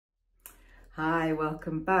Hi,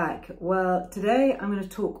 welcome back. Well, today I'm going to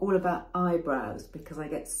talk all about eyebrows because I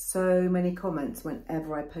get so many comments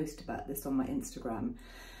whenever I post about this on my Instagram.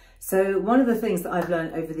 So one of the things that I've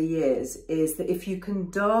learned over the years is that if you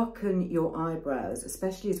can darken your eyebrows,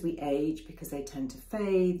 especially as we age, because they tend to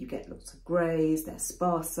fade, you get lots of greys, they're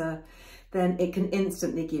sparser, then it can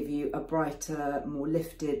instantly give you a brighter, more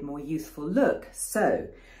lifted, more youthful look. So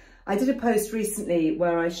I did a post recently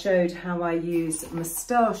where I showed how I use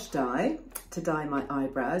moustache dye to dye my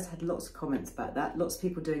eyebrows. Had lots of comments about that, lots of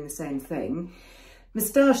people doing the same thing.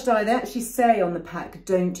 Moustache dye, they actually say on the pack,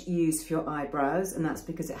 don't use for your eyebrows, and that's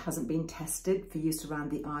because it hasn't been tested for use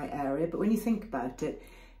around the eye area. But when you think about it,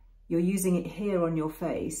 you're using it here on your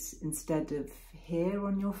face instead of here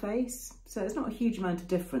on your face. So it's not a huge amount of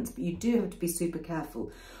difference, but you do have to be super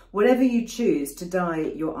careful. Whatever you choose to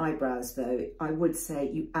dye your eyebrows though, I would say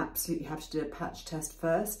you absolutely have to do a patch test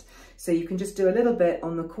first. So you can just do a little bit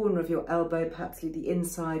on the corner of your elbow, perhaps the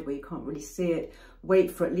inside where you can't really see it.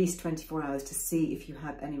 Wait for at least 24 hours to see if you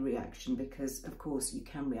have any reaction, because of course you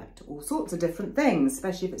can react to all sorts of different things,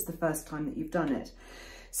 especially if it's the first time that you've done it.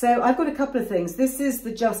 So I've got a couple of things. This is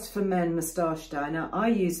the Just for Men moustache dye. Now I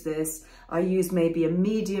use this, I use maybe a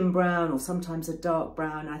medium brown or sometimes a dark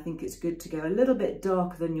brown. I think it's good to go a little bit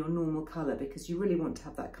darker than your normal colour because you really want to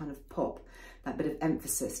have that kind of pop, that bit of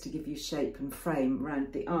emphasis to give you shape and frame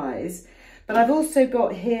around the eyes. But I've also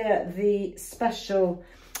got here the special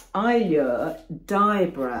Earle Dye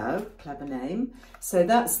Brow, clever name. So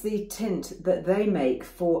that's the tint that they make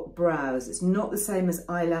for brows. It's not the same as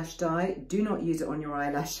eyelash dye. Do not use it on your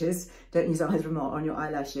eyelashes. Don't use either of them on your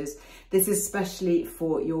eyelashes. This is specially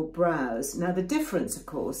for your brows. Now the difference, of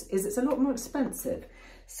course, is it's a lot more expensive.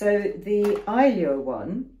 So the Earle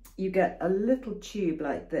one, you get a little tube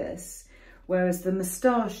like this, whereas the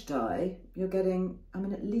moustache dye, you're getting,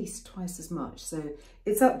 at least twice as much. So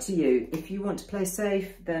it's up to you. If you want to play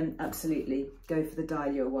safe, then absolutely go for the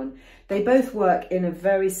Earle one. They both work in a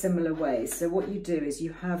very similar way. So what you do is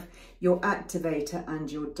you have your activator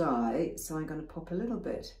and your dye. So I'm going to pop a little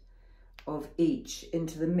bit of each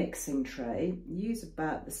into the mixing tray. Use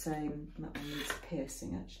about the same, that one needs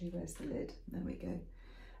piercing actually. Where's the lid? There we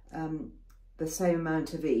go. The same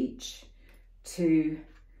amount of each to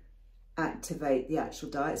activate the actual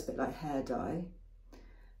dye. It's a bit like hair dye.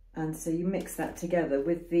 And so you mix that together.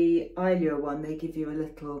 With the Earle one, they give you a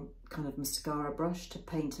little kind of mascara brush to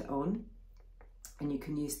paint it on, and you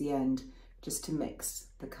can use the end just to mix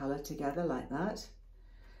the colour together like that.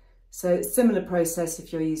 So it's similar process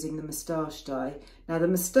if you're using the moustache dye. Now the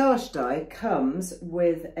moustache dye comes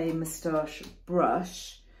with a moustache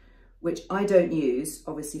brush, which I don't use,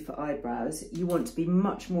 obviously, for eyebrows. You want to be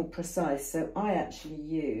much more precise. So I actually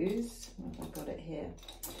use, I've got it here,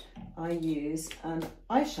 I use an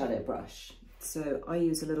eyeshadow brush. So I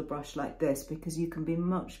use a little brush like this because you can be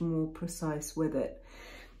much more precise with it.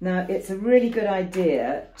 Now, it's a really good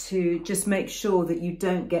idea to just make sure that you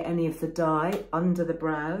don't get any of the dye under the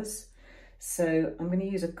brows. So I'm going to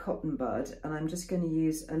use a cotton bud, and I'm just going to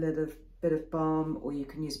use a little bit of balm, or you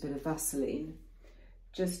can use a bit of Vaseline,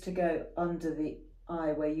 just to go under the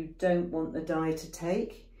eye where you don't want the dye to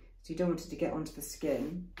take. So you don't want it to get onto the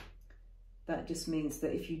skin. That just means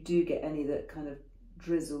that if you do get any that kind of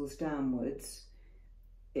drizzles downwards,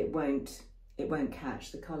 it won't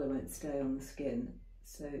catch, the colour won't stay on the skin.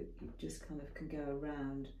 So you just kind of can go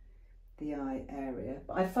around the eye area.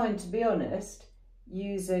 But I find, to be honest,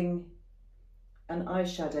 using an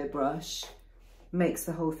eyeshadow brush makes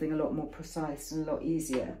the whole thing a lot more precise and a lot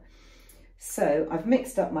easier. So I've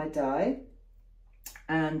mixed up my dye,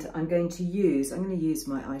 and I'm going to use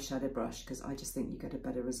my eyeshadow brush because I just think you get a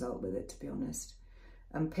better result with it, to be honest,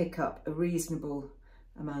 and pick up a reasonable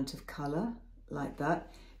amount of colour like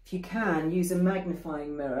that. If you can, use a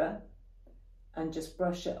magnifying mirror and just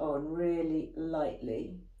brush it on really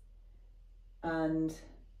lightly, and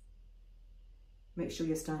make sure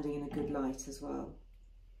you're standing in a good light as well.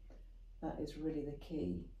 That is really the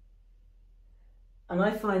key. And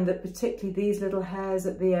I find that particularly these little hairs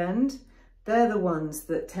at the end, they're the ones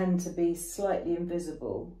that tend to be slightly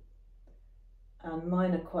invisible. And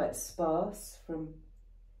mine are quite sparse from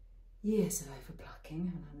years of overplucking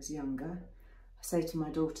when I was younger. I say to my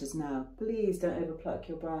daughters now, please don't overpluck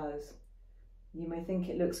your brows. You may think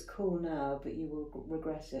it looks cool now, but you will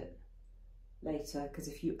regret it later, because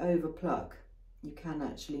if you overpluck, you can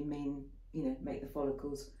actually make the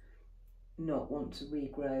follicles not want to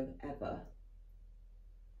regrow ever.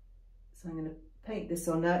 So I'm going to paint this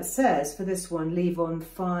on. Now it says for this one, leave on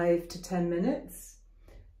 5 to 10 minutes.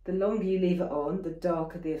 The longer you leave it on, the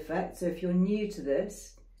darker the effect. So if you're new to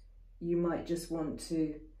this, you might just want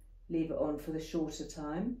to leave it on for the shorter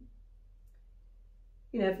time.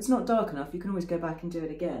 you know, if it's not dark enough, you can always go back and do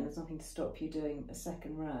it again. There's nothing to stop you doing a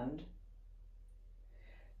second round.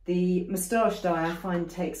 The moustache dye I find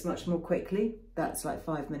takes much more quickly. That's like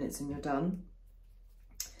 5 minutes and you're done.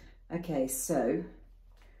 Okay, so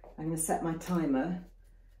I'm going to set my timer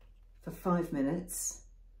for 5 minutes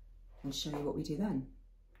and show you what we do then.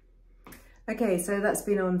 Okay, so that's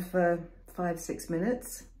been on for 5-6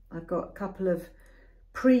 minutes. I've got a couple of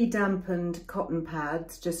pre-dampened cotton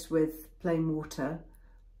pads just with plain water,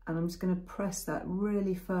 and I'm just going to press that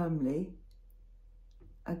really firmly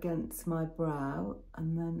against my brow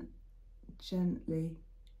and then gently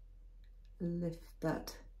lift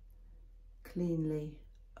that cleanly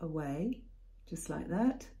away, just like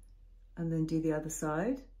that, and then do the other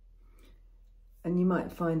side. And you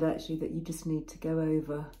might find actually that you just need to go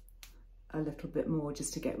over a little bit more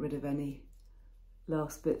just to get rid of any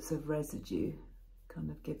last bits of residue, kind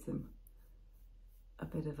of give them a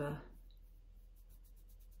bit of a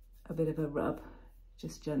rub,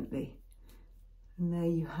 just gently. And there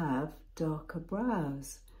you have darker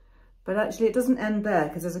brows. But actually it doesn't end there,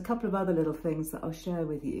 because there's a couple of other little things that I'll share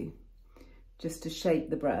with you just to shape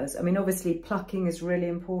the brows. I mean, obviously plucking is really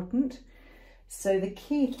important. So the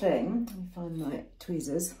key thing, let me find my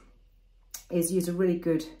tweezers, is use a really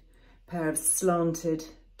good pair of slanted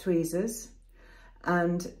tweezers,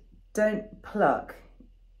 and don't pluck,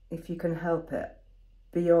 if you can help it,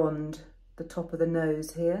 beyond the top of the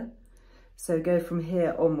nose here. So go from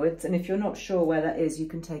here onwards, and if you're not sure where that is, you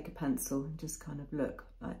can take a pencil and just kind of look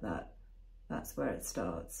like that. That's where it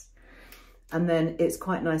starts. And then it's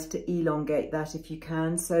quite nice to elongate that if you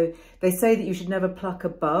can. So they say that you should never pluck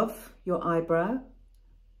above your eyebrow,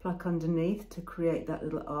 pluck underneath to create that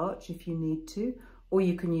little arch if you need to. Or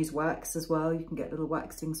you can use wax as well. You can get little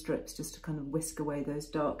waxing strips just to kind of whisk away those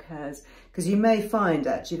dark hairs. Because you may find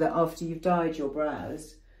actually that after you've dyed your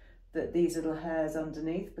brows, that these little hairs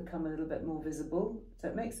underneath become a little bit more visible. So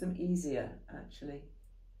it makes them easier actually,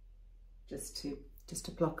 just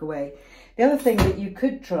to pluck away. The other thing that you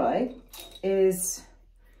could try is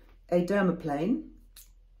a dermaplane,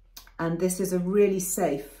 and this is a really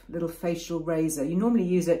safe little facial razor. You normally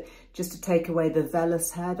use it just to take away the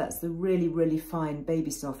vellus hair. That's the really, really fine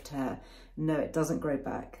baby soft hair. No, it doesn't grow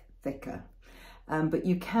back thicker. But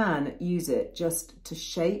you can use it just to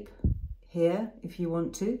shape here if you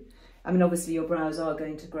want to. I mean, obviously your brows are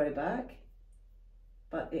going to grow back,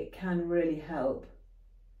 but it can really help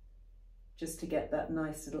just to get that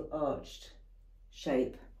nice little arched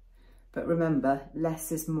shape. But remember,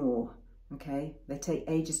 less is more, okay? They take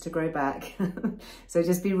ages to grow back. So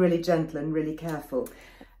just be really gentle and really careful.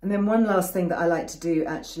 And then one last thing that I like to do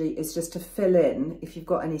actually is just to fill in, if you've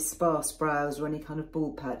got any sparse brows or any kind of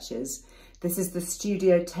bald patches. This is the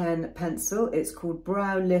Studio 10 pencil. It's called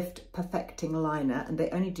Brow Lift Perfecting Liner, and they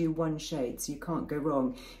only do one shade, so you can't go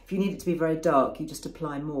wrong. If you need it to be very dark, you just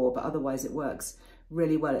apply more, but otherwise it works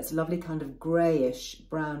really well. It's a lovely kind of greyish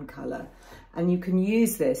brown colour, and you can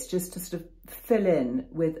use this just to sort of fill in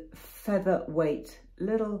with featherweight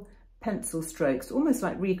little pencil strokes, almost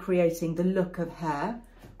like recreating the look of hair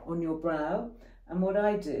on your brow. And what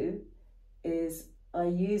I do is I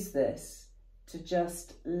use this to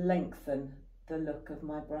just lengthen the look of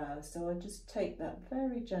my brow. So I just take that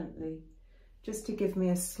very gently, just to give me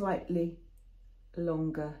a slightly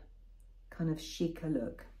longer, kind of chicer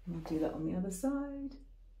look. And I'll do that on the other side,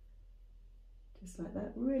 just like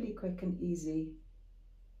that, really quick and easy.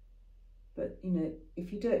 But you know,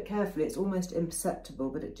 if you do it carefully, it's almost imperceptible,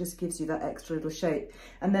 but it just gives you that extra little shape.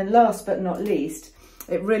 And then last but not least,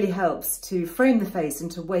 it really helps to frame the face and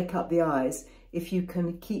to wake up the eyes if you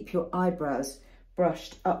can keep your eyebrows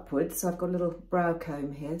brushed upwards. So I've got a little brow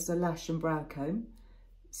comb here, so lash and brow comb.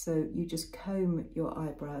 So you just comb your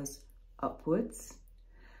eyebrows upwards.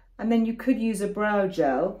 And then you could use a brow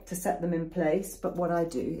gel to set them in place, but what I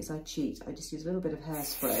do is I cheat. I just use a little bit of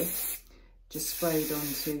hairspray, just sprayed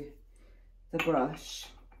onto the brush,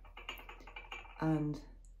 and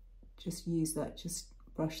just use that, just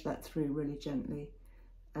brush that through really gently.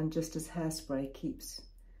 And just as hairspray keeps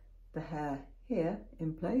the hair here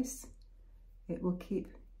in place, it will keep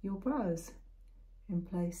your brows in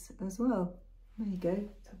place as well. There you go.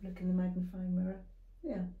 Let's have a look in the magnifying mirror.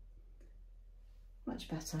 Yeah. Much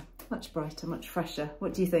better, much brighter, much fresher.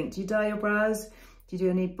 What do you think? Do you dye your brows? Do you do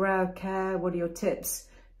any brow care? What are your tips?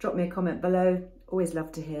 Drop me a comment below. Always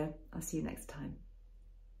love to hear. I'll see you next time.